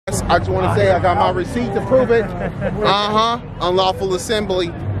I just want to say I got my receipt to prove it. Unlawful assembly.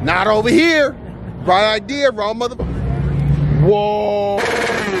 Not over here. Right idea, wrong mother. Whoa.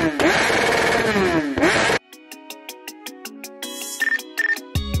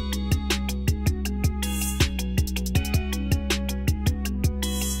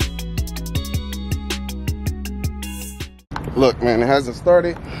 Look, man, it hasn't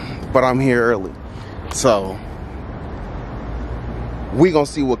started, but I'm here early. So we gonna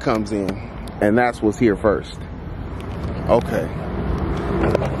see what comes in, and that's what's here first. Okay.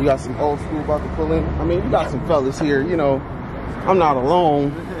 We got some old school about to pull in. I mean, we got some fellas here, you know. I'm not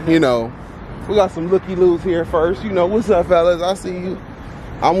alone, you know. We got some looky-loos here first. You know, what's up, fellas? I see you.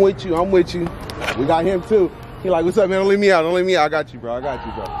 I'm with you, I'm with you. We got him too. He like, what's up, man? Don't leave me out, don't leave me out. I got you, bro, I got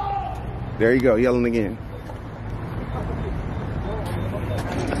you, bro. There you go, yelling again.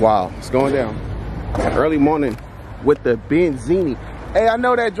 Wow, it's going down. Early morning with the Benzini. Hey, I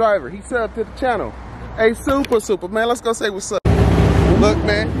know that driver. He subbed to the channel. Hey, super, man. Let's go say what's up. Look,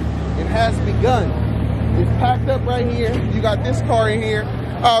 man, it has begun. It's packed up right here. You got this car in here.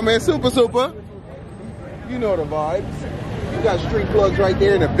 Oh, man, super. You know the vibes. You got Streetplugs right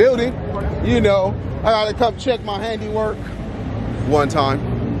there in the building. You know, I gotta come check my handiwork one time.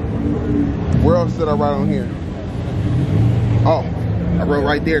 Where else did I write on here? Oh, I wrote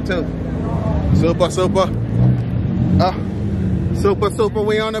right there too. Super. Super,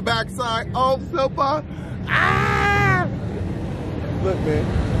 we on the backside. Oh, super. Ah! Look, man,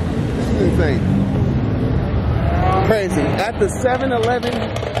 this is insane. Crazy. At the 7-Eleven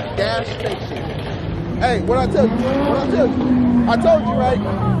gas station. Hey, what I tell you? I told you, right?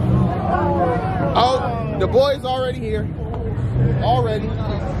 Oh, the boy's already here. Already.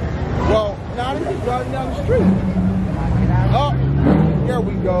 Well, now he's driving down the street. Oh, here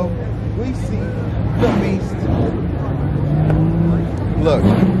we go. We see the beast. Look,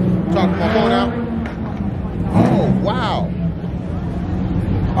 talk my phone out. Oh, wow.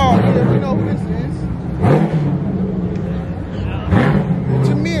 Oh, yeah, we know who this is.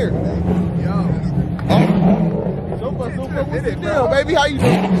 Jamir. Yo. Oh, super. What's the deal, baby? How you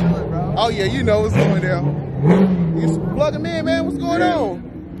doing? Chilling, bro. Oh, yeah, you know what's going down. You plug him in, man. What's going on?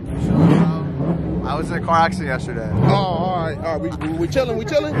 I was in a car accident yesterday. Oh, all right. We chilling?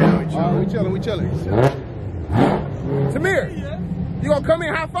 Yeah, we chilling. Tamir, you gonna come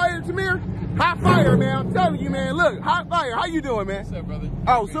in hot fire, Tamir? Hot fire, man. I'm telling you, man. Look, hot fire. How you doing, man? What's up, brother?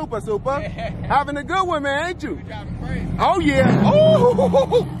 Oh, super. Having a good one, man, ain't you? We driving crazy. Oh, yeah.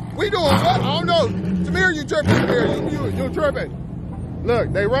 Oh, we doing what? I don't know. Tamir, you tripping, Tamir. You tripping.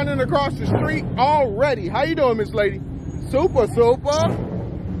 Look, they running across the street already. How you doing, Miss Lady? Super.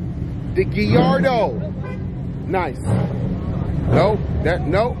 The Gallardo. Nice. No,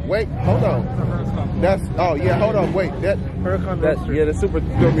 wait, hold on. That's, oh yeah, hold on, wait. The super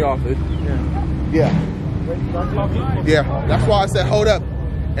threw me off. Yeah, that's why I said hold up.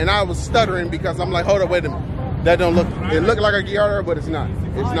 And I was stuttering because I'm like, hold up, wait a minute. That don't look, it looked like a Gallardo, but it's not.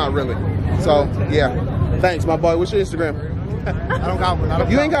 It's not really. So, yeah. Thanks, my boy. What's your Instagram? I don't got one.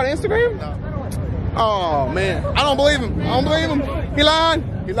 You ain't got an Instagram? No. Oh, man. I don't believe him. He lied.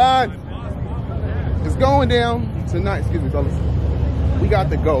 It's going down tonight. Excuse me, fellas. We got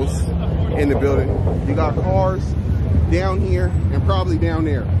the ghosts in the building. You got cars down here and probably down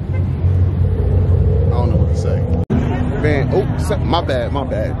there. I don't know what to say. Man, oh, my bad.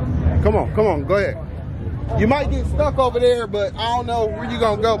 Come on, go ahead. You might get stuck over there, but I don't know where you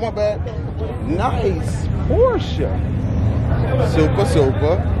gonna go. My bad. Nice Porsche.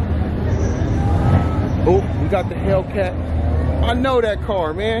 Super. Oh, we got the Hellcat. I know that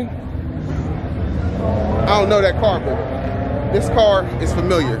car, man. I don't know that car, but this car is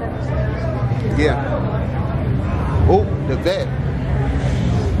familiar. Yeah. Oh, the vet.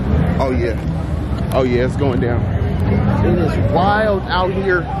 Oh yeah, it's going down. It is wild out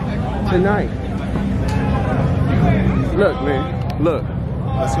here tonight. Look, man, look.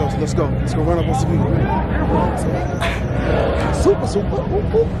 Let's go run up on some people, man. Super.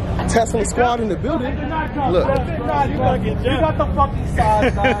 Tesla squad in the building. Look. You got the fucking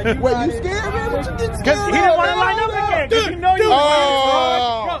size, man. Wait, you scared, man? What you get scared? He didn't want to line up again. Dude, you know you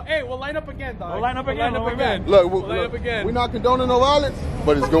bro, hey, we'll line up again, dog. We'll line up again. Look, we're not condoning no violence,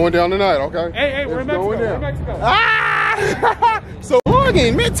 but it's going down tonight, okay? Hey, we're in Mexico. Ah! So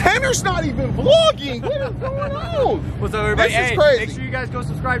vlogging, man. Tanner's not even vlogging. What is going on? What's up, everybody? This is crazy. Make sure you guys go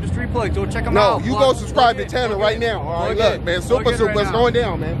subscribe to Streetplugs. Go check them out. No, you go subscribe to Tanner right now. All right, look, man. Super. It's going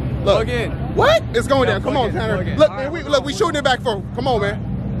down, man. Look. What? It's going down. Come on, Tanner. Look, man. We shooting it back for. Come on,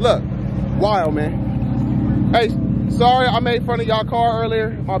 man. Look. Wild, man. Hey, sorry I made fun of y'all car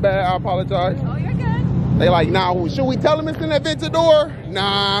earlier. My bad. I apologize. Oh, you're good. They like, nah, should we tell him it's an Aventador?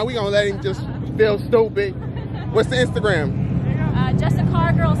 Nah, we gonna let him just feel stupid. What's the Instagram? Just a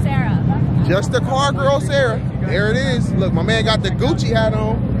car girl, Sarah. Just a car girl, Sarah. There it is. Look, my man got the Gucci hat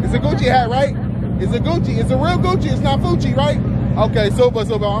on. It's a Gucci hat, right? It's a Gucci. It's a real Gucci. It's not Fucci, right? Okay, super. I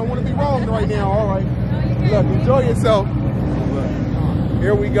don't want to be wrong right now. All right. Look, enjoy yourself. Look,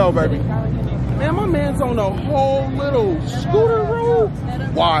 here we go, baby. Man, my man's on a whole little scooter road.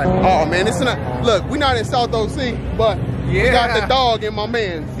 Why? Oh, man, it's not. Look, we're not in South OC, but we got the dog in my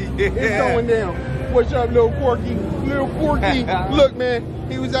man. It's going down. What's up, little Corky? Little Corky. Look,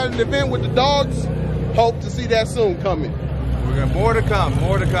 man, he was at an event with the dogs. Hope to see that soon coming. We're gonna more to come.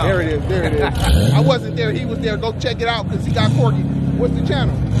 More to come. There it is. There it is. I wasn't there. He was there. Go check it out because he got Corky. What's the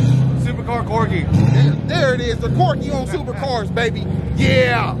channel? Supercar Corky. There it is. The Corky on Supercars, baby.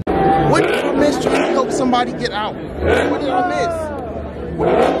 Yeah. What did I miss trying to help somebody get out? What did I miss?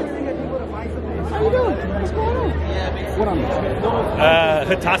 How you doing? What's going on? What I miss?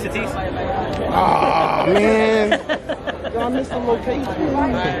 Hitosities. Ah, man. Did I miss the location?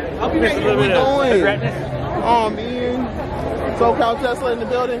 I'll be missing a little bit of regretness. Oh, man. SoCal Tesla in the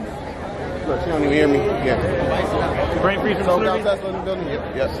building. Look, she don't even hear me. Yeah. Brain freeze in the SoCal building. Tesla in the building.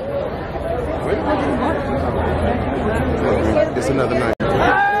 Yep. Yes. It's another night.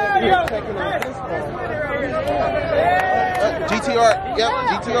 Checking out this car. GTR. Yep.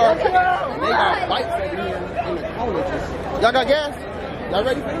 GTR. They got bikes over here in the corner. Y'all got gas? Y'all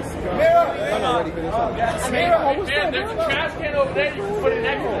ready for this? Yeah. I'm not ready for this. Man, there's a trash can over there. You can put it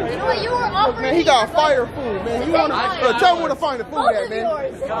next to it. You know what? You were offering. Man, he got fire food, man. He want to tell me where to find the food at, man.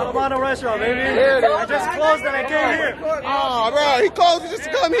 Colorado restaurant, baby. There it is. I just closed and I came here. Oh, bro, he closed just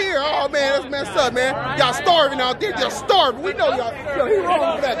to come here. Oh, man, that's messed up, man. Y'all starving out there, just starving. We know y'all. Yo, he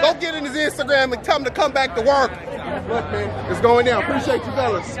wrong for that. Go get in his Instagram and tell him to come back to work. Look, man, it's going down. Appreciate you,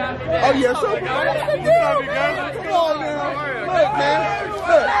 fellas. Oh, yeah, so come on, man. Look, man.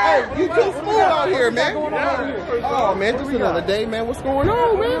 Look, hey, you too smooth out here, man. Oh, man, just another day, man. What's going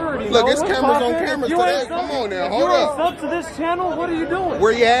on, man? Look, it's cameras on cameras today. Come on now, hold up. Sub to this channel, what are you doing?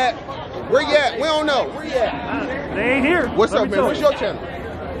 Where you at? Where you at? We don't know. Where you at? They ain't here. What's up, man? What's your channel?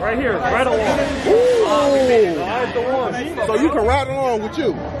 Right here, right along. Ooh. Right the one. So you can ride along with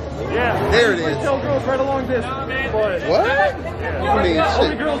you. Yeah. There it is. Tell girls right along this. But What? I mean, shit.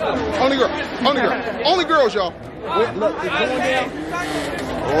 only girls. Only girls. Only girls. Only girls, y'all. Look, it's going down.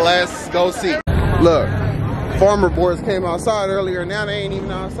 Let's go see. Look, farmer boys came outside earlier. Now they ain't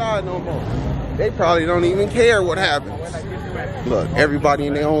even outside no more. They probably don't even care what happens. Look, everybody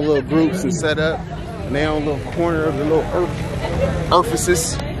in their own little groups and set up in their own little corner of the little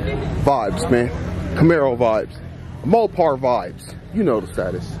earthices. Vibes, man. Camaro vibes. Mopar vibes. You know the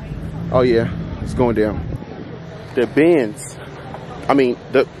status. Oh yeah, it's going down. The Benz. I mean,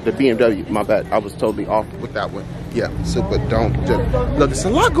 the BMW, my bad. I was totally off with that one. Yeah, super don't. Look, there's a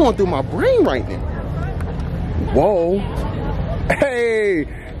lot going through my brain right now. Whoa. Hey,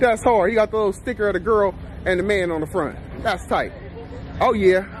 that's hard. He got the little sticker of the girl and the man on the front. That's tight. Oh,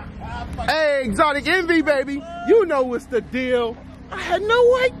 yeah. Hey, Exotic Envy, baby. You know what's the deal. I had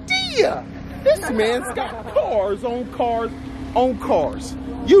no idea. This man's got cars on cars on cars.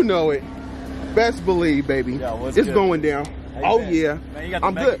 You know it. Best believe, baby. Yeah, it's going down. Oh, yeah. Man, you got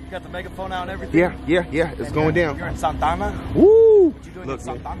I'm good. You got the megaphone out and everything? Yeah. It's going down. You're in Santana? Woo! What you doing Look, in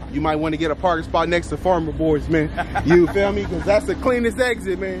Santana? you might want to get a parking spot next to Farmer Boys, man. You feel me? Because that's the cleanest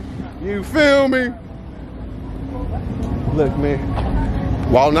exit, man. You feel me? Look,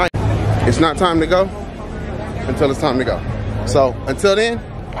 man. Wild night. It's not time to go until it's time to go. So, until then,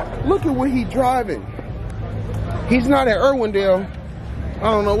 look at what he's driving. He's not at Irwindale. I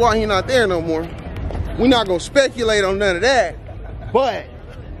don't know why he's not there no more. We're not going to speculate on none of that. But,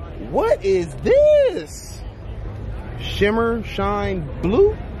 what is this? Shimmer, shine,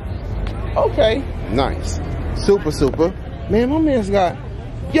 blue? Okay, nice. Super. Man, my man's got,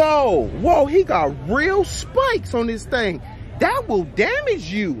 whoa, he got real spikes on this thing. That will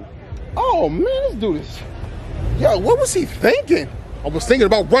damage you. Oh, man, let's do this. Yo, what was he thinking? I was thinking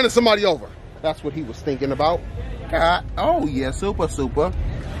about running somebody over. That's what he was thinking about. God, oh, yeah, super.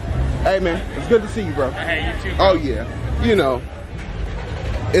 Hey, man, it's good to see you, bro. Hey, you too, bro. Oh, yeah. You know,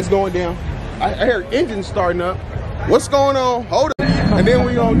 it's going down. I heard engine starting up. What's going on? Hold up. And then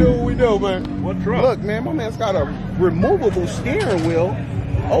we gonna do what we do, man. What truck? Look, man, my man's got a removable steering wheel.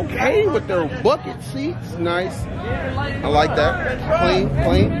 Okay, with their bucket seats. Nice. I like that.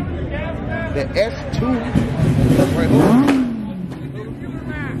 Clean. The S2. Right here.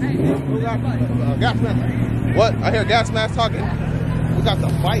 Gas mask. What? I hear gas mask talking. We got the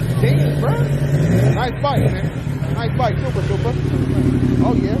bike. Damn, bro. Nice bike, man. Nice bike. Super.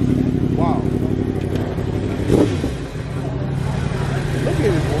 Oh, yeah. Wow. Look at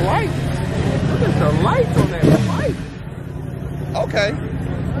his lights. Look at the lights on that light. Okay.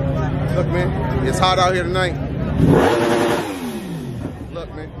 Look, man, it's hot out here tonight.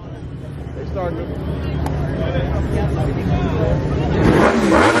 Look, man, they starting to...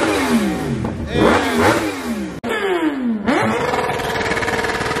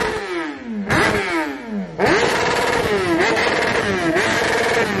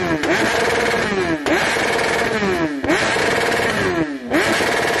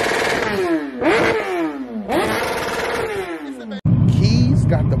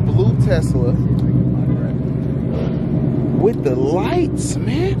 Got the blue Tesla with the lights,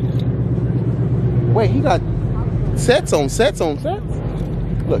 man. Wait, he got sets on sets on sets?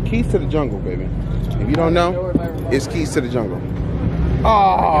 Look, keys to the jungle, baby. If you don't know, it's keys to the jungle.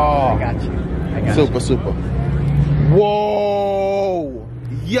 Oh, I got you. Super, super. Whoa.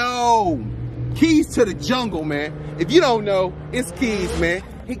 Yo. Keys to the jungle, man. If you don't know, it's keys, man.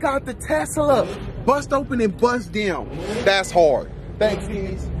 He got the Tesla. Bust open and bust down. That's hard. Thanks,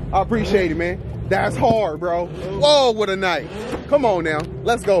 Keys. I appreciate it, man. That's hard, bro. Whoa, what a night. Come on now.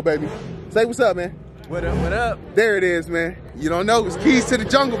 Let's go, baby. Say what's up, man. What up, what up? There it is, man. You don't know, it's keys to the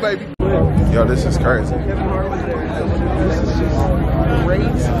jungle, baby. Yo, this is crazy. This is just crazy.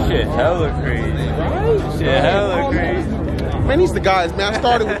 Shit, hella crazy. Shit, hella crazy. Man, these the guys, man. I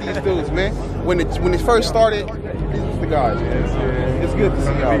started with these dudes, man. When it first started, these was the guys, man. It's good to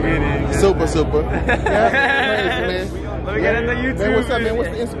see y'all, man. Super, super. Yeah, crazy, man. Let me get into YouTube. Man, what's up, man?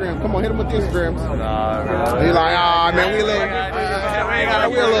 What's the Instagram? Come on, hit him with the Instagrams. Nah, bro. He's like, ah, man, we a little, oh,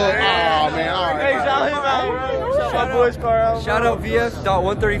 man, all right. Hey, shout him out, bro. Shout boys car out. Shout out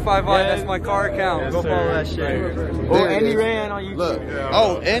VF.135i. That's my car account. Yes, Go follow sir. that shit. Oh, Andy Rand on YouTube. Look,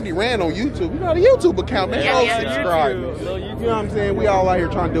 oh, Andy Rand on YouTube. You got a YouTube account, man. Go subscribe. You know what I'm saying? We all out here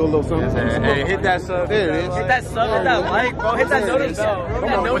trying to do a little something. Hey, hit that sub. There it is. Hit that sub, hit that like, bro. Hit that notice bell. Hit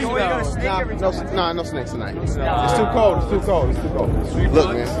that notice bell. Nah, no snakes tonight. It's too cold. It's too cold. It's too cold.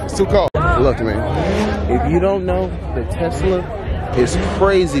 Look, man. It's too cold. Look, man. If you don't know, the Tesla is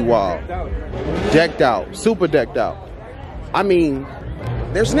crazy wild. Decked out. Super decked out. I mean,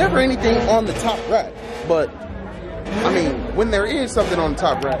 there's never anything on the top rack. But, I mean, when there is something on the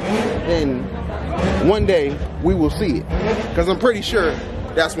top rack, then one day we will see it. Because I'm pretty sure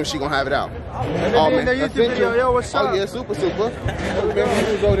that's when she gonna have it out. Oh, man. Yo, what's up? Oh, yeah, super, super. Man, we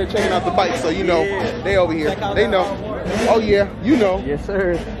was over there checking out the bike, so you know, they over here. They know. Oh, yeah, you know. Yes,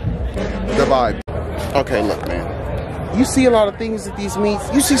 sir. The vibe. Okay, look, man. You see a lot of things at these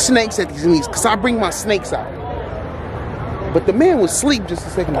meets. You see snakes at these meets, because I bring my snakes out. But the man was asleep just a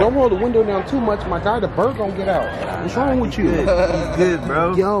second. Don't roll the window down too much. My guy, the bird gonna get out. What's wrong with you? Good,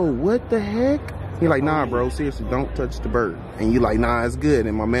 bro. Yo, what the heck? He like, nah, bro, seriously, don't touch the bird. And you like, nah, it's good.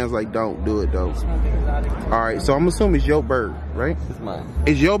 And my man's like, don't do it, though. All right, so I'm assuming it's your bird, right? It's mine.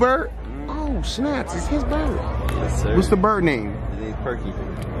 It's your bird? Oh, snaps, it's his bird. Yes, sir. What's the bird name? His name's Perky.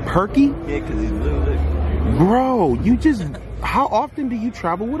 Perky? Yeah, because he's little. Bro, you just, how often do you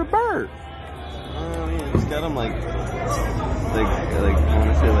travel with a bird? Yeah, just got him like I want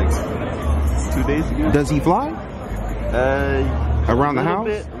to say like 2 days ago. Does he fly? Around the house?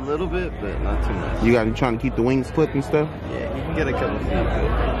 A little bit, but not too much. You got him trying to keep the wings clipped and stuff? Yeah, you can get a couple feet,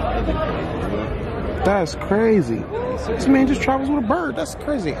 but nothing crazy. That's crazy. This man just travels with a bird. That's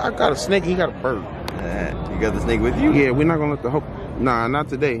crazy. I got a snake, he got a bird. You got the snake with you? Yeah, we're not gonna let the hope. Nah, not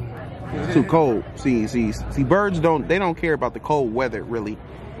today. It's too cold. See, birds don't care about the cold weather really.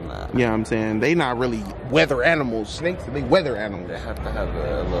 Nah. You know what I'm saying? They not really weather animals. Snakes, they weather animals. They have to have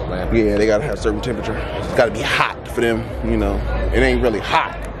a little lamp. Yeah, they gotta have a certain temperature. It's gotta be hot for them, you know. It ain't really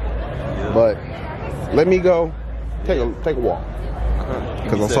hot. Yeah. But let me go take a walk.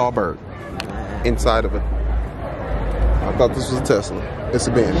 Because I saw a bird inside of it. I thought this was a Tesla. It's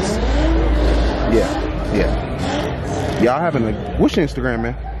a Benz. Yeah. Y'all having a, what's your Instagram,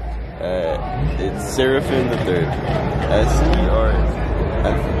 man? It's Seraphim the Third.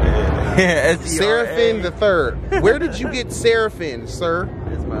 Seraphim the Third. Where did you get Seraphim, sir?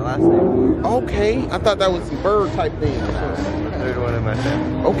 It's my last name. Okay, I thought that was some bird type thing. The third one in my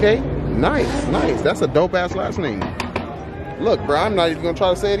family. Okay, nice. That's a dope ass last name. Look, bro, I'm not even gonna try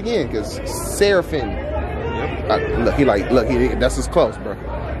to say it again because Seraphim. Yep. Look, that's as close, bro.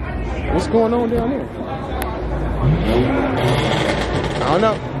 What's going on down there? I don't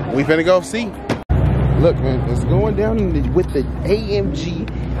know. We finna go see. Look, man, it's going down with the AMG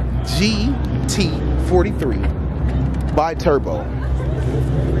GT43 bi-turbo.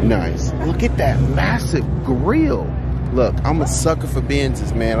 Nice. Look at that massive grill. Look, I'm a sucker for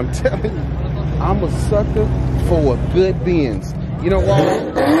Benzes, man. I'm telling you, I'm a sucker for a good Benz. You know why?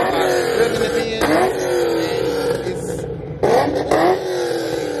 I've driven a Benz, and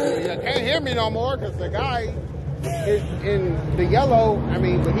hear me no more because the guy is in the yellow. I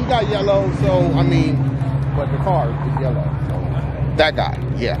mean, but he got yellow, so I mean, but the car is yellow. So that guy,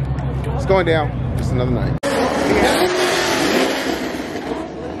 yeah. It's going down. Just another night.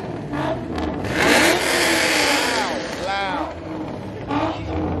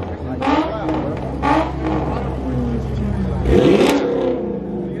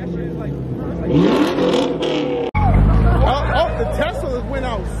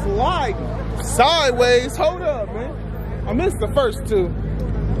 Sideways, hold up, man. I missed the first two,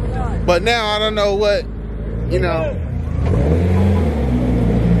 but now I don't know what, you know.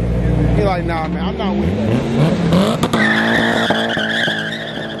 You're like, nah, man, I'm not with that.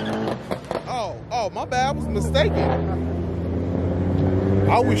 Oh, my bad, I was mistaken.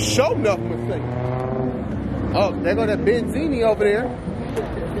 I was sure enough mistaken. Oh, there go that Benzini over there.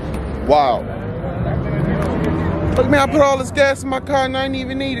 Wow. Look, man, I put all this gas in my car and I didn't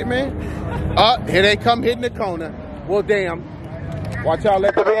even need it, man. Here they come hitting the corner. Well, damn. Watch out,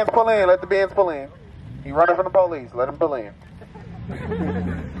 let the bands pull in. Let the bands pull in. He running from the police. Let him pull in.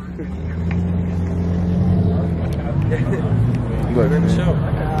 Look.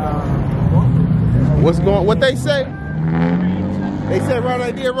 What's going? What they say? They said wrong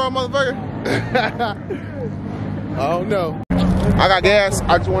idea, wrong motherfucker. Oh no. I got gas.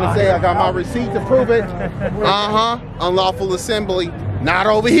 I just want to say I got my receipt to prove it. Unlawful assembly. Not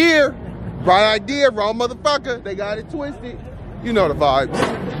over here. Right idea, wrong motherfucker. They got it twisted. You know the vibes.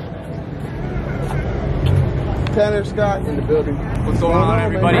 Tanner Scott in the building. What's going on,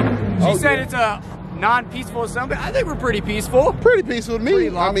 everybody? Man? She said it's a non-peaceful assembly. I think we're pretty peaceful. Pretty peaceful to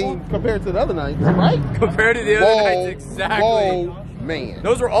me. I mean, compared to the other nights, right? Compared to the other nights, exactly. Whoa, man.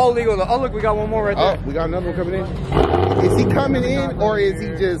 Those were all legal. Oh, look, we got one more right there. Oh, we got another one coming in. Is he coming in or is he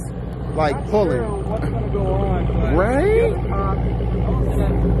just like pulling? Right?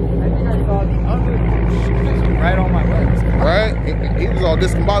 Right on my legs. Right? He was all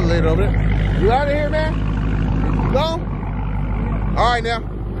discombobulated over there. You out of here, man? Go? All right, now.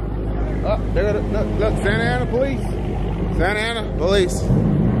 Look, Santa Ana police. Santa Ana police.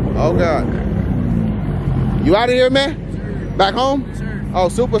 Oh, God. You out of here, man? Back home? Oh,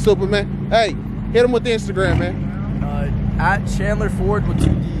 super, man. Hey, hit him with the Instagram, man. At Chandler Ford with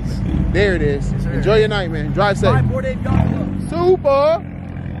 2 D's. There it is. Yes, enjoy your night, man. Drive safe. 548 Golf Club. Super.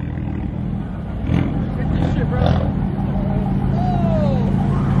 Shit, bro.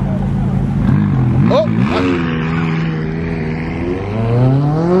 Oh.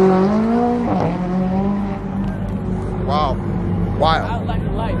 Wow. Wild. I like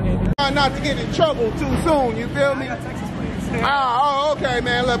the light, baby. Try not to get in trouble too soon, you feel me? Oh, okay,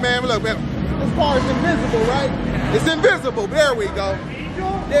 man. Look, man. This car is invisible, right? It's invisible. There we go.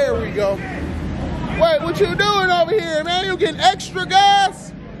 There we go. Wait, what you doing over here, man? You getting extra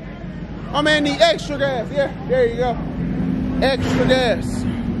gas? My man need extra gas. Yeah, there you go. Extra gas.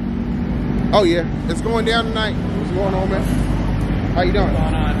 Oh, yeah. It's going down tonight. What's going on, man? How you doing?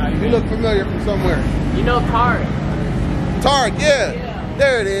 What's going on? You look familiar from somewhere. You know Tarek? Tarek, yeah.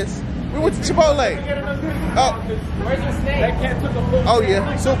 There it is. We went to Chipotle. Oh. Where's your snake? Oh,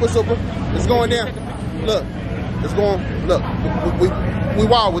 yeah. Super. It's going down. Look. It's going. Look. We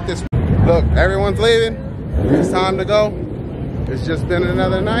wild with this. Look, everyone's leaving. It's time to go. It's just been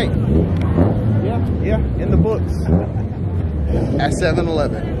another night. Yeah, in the books. At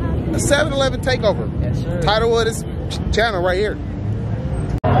 7-Eleven. A 7-Eleven takeover. Yes, sir. Title of this channel right here.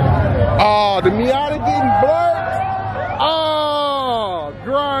 Oh, the Miata getting blurred. Oh,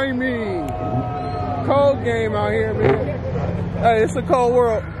 grimy. Cold game out here, man. Hey, it's a cold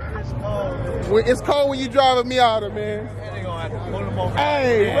world. It's cold when you drive a Miata, man.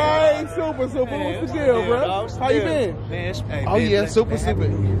 Hey, right? Super. What's the deal, bro? How you been? Oh, yeah, super.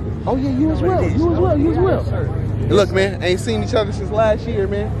 Oh, yeah, you as well. Look, man, ain't seen each other since last year,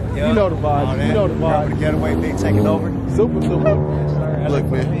 man. Yeah. You know the vibes. You know the vibes. The getaway big taking over. Super. Look,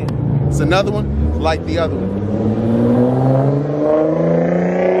 man, it's another one like the other one.